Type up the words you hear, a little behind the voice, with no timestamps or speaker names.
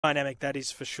Dynamic, that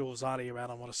is for sure. Zalia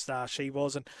Allen, what a star she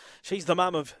was. And she's the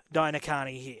mum of Dinah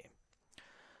Carney here.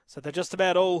 So they're just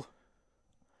about all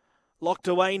locked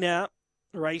away now.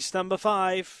 Race number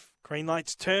 5. Green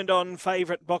lights turned on.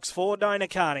 Favourite box 4, Dinah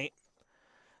Carney.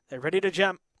 They're ready to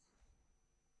jump.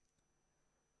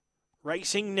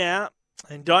 Racing now.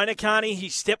 And Dinah Carney, he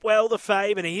stepped well the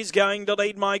fave, and he's going to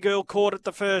lead My Girl Court at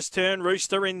the first turn.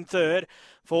 Rooster in third.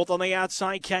 Fourth on the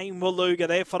outside came Waluga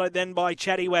there, followed then by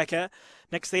Chatty Wacker.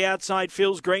 Next the outside,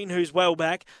 Phil's Green, who's well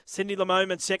back. Cindy the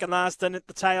Moment second last, and at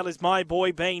the tail is My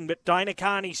Boy Bean. But Dinah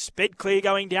Carney sped clear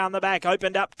going down the back.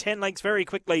 Opened up 10 lengths very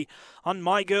quickly on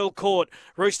My Girl Court.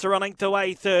 Rooster a length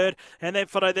away third, and then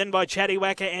followed then by Chatty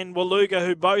Wacker and Waluga,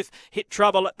 who both hit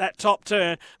trouble at that top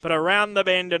turn. But around the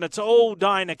bend, and it's all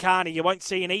Dinah Carney. You won't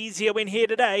see an easier win here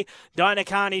today. Dinah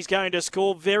Carney's going to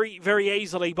score very, very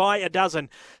easily by a dozen.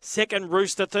 Second,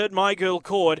 Rooster. Third, My Girl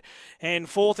Court. And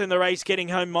fourth in the race, getting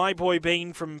home My Boy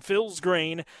Bean from Phil's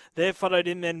Green. They're followed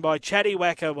in then by Chatty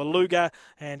Wacker, Waluga,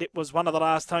 and it was one of the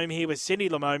last home here with Cindy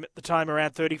Lamome at the time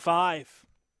around 35.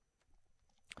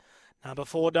 Number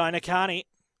 4, Dinah Carney.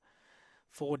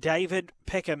 For David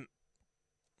Peckham.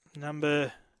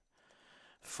 Number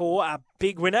 4, a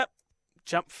big winner.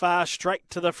 Jumped far straight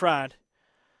to the front.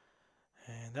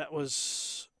 And that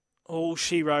was all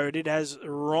she rode. It has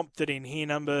romped it in here.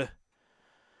 Number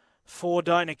 4,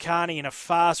 Dinah Carney in a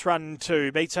fast run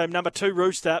 2. Beats home number 2,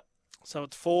 Rooster. So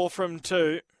it's 4 from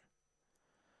 2.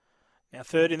 Now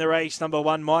third in the race, number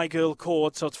 1, My Girl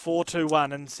Court. So it's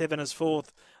 4-2-1, and 7 is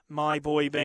fourth, My Boy Bean.